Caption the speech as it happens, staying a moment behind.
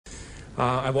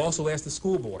I've also asked the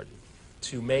school board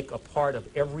to make a part of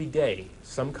every day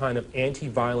some kind of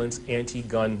anti-violence,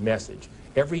 anti-gun message.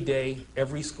 Every day,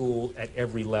 every school, at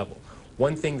every level.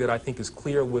 One thing that I think is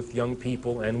clear with young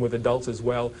people and with adults as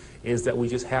well is that we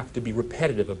just have to be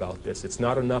repetitive about this. It's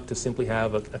not enough to simply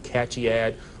have a catchy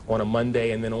ad on a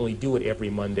Monday and then only do it every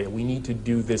Monday. We need to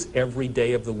do this every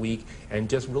day of the week and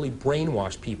just really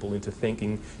brainwash people into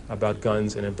thinking about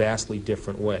guns in a vastly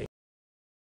different way.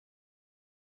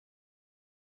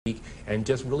 And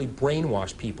just really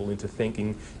brainwash people into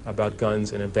thinking about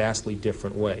guns in a vastly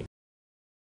different way.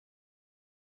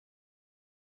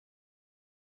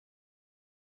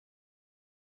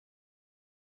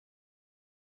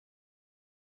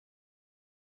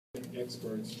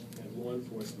 Experts and law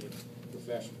enforcement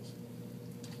professionals.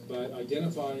 By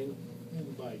identifying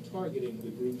and by targeting the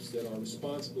groups that are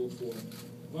responsible for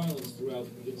violence throughout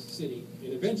the city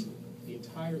and eventually the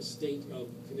entire state of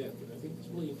Connecticut. I think it's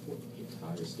really important. The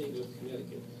entire state of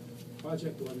Connecticut.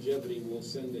 Project Longevity will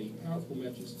send a powerful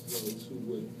message to those who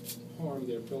would harm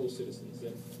their fellow citizens,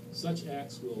 that such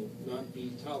acts will not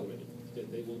be tolerated,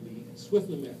 that they will be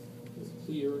swiftly met with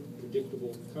clear,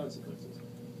 predictable consequences.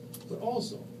 But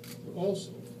also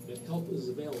that help is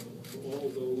available for all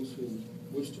those who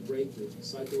wish to break the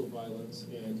cycle of violence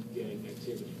and gang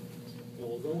activity. Now,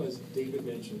 although, as David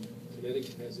mentioned,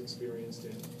 Connecticut has experienced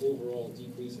an overall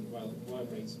decrease in violent crime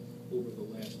rates over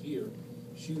the last year,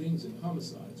 shootings and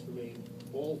homicides remain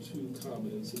all too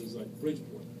common in cities like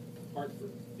Bridgeport,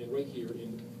 Hartford, and right here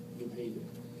in New Haven.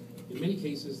 In many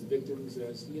cases, the victims,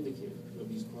 as he indicated, of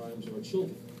these crimes are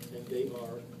children, and they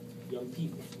are young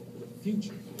people, the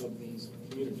future of these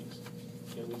communities.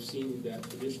 And we've seen that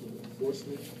traditional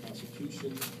enforcement,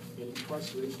 prosecution, and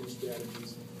incarceration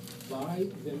strategies by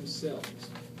themselves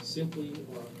simply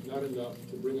are not enough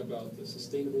to bring about the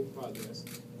sustainable progress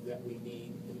that we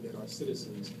need and that our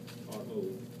citizens are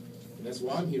owed. And that's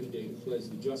why I'm here today to pledge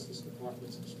the Justice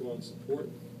Department's strong support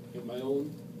and my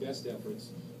own best efforts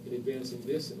in advancing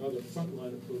this and other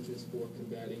frontline approaches for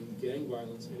combating gang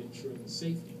violence and ensuring the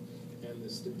safety and the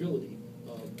stability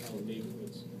of our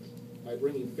neighborhoods. By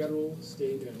bringing federal,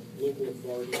 state, and local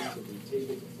authorities to the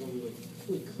table to formulate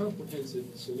really comprehensive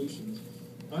solutions,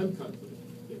 I'm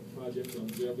confident that Project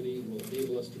Longevity will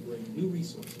enable us to bring new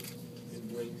resources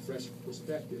and bring fresh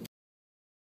perspective.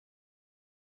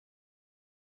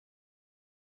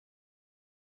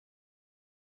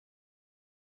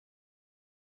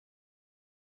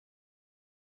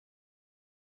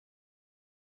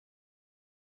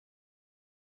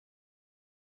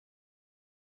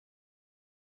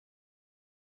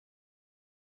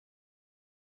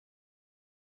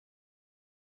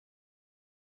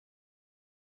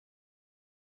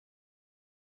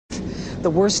 The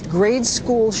worst grade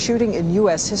school shooting in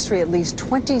U.S. history, at least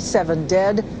 27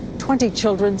 dead, 20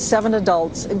 children, 7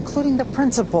 adults, including the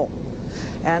principal.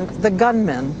 And the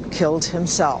gunman killed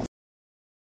himself.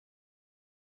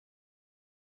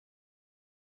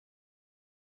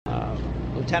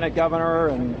 Lieutenant Governor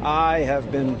and I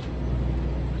have been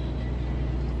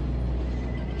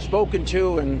spoken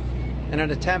to in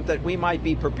an attempt that we might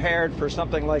be prepared for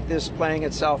something like this playing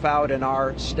itself out in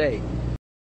our state.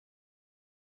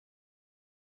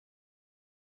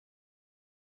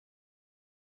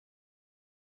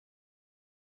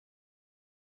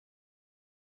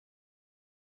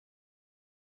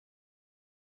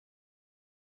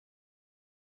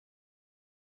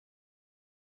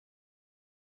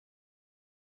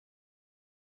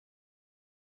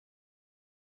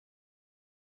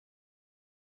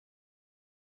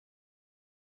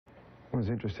 I was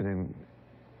interested in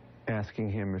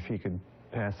asking him if he could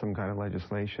pass some kind of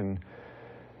legislation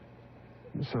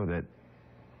so that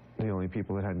the only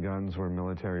people that had guns were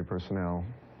military personnel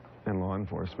and law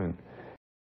enforcement.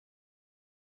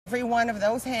 Every one of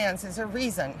those hands is a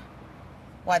reason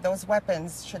why those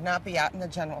weapons should not be out in the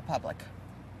general public.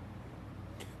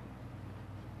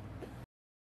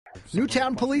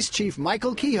 Newtown Police Chief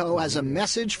Michael Kehoe has a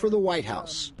message for the White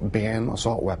House. Ban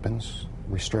assault weapons,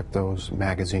 restrict those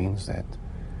magazines that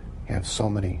have so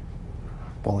many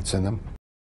bullets in them.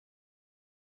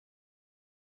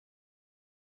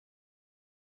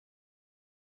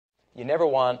 You never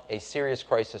want a serious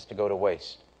crisis to go to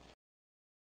waste.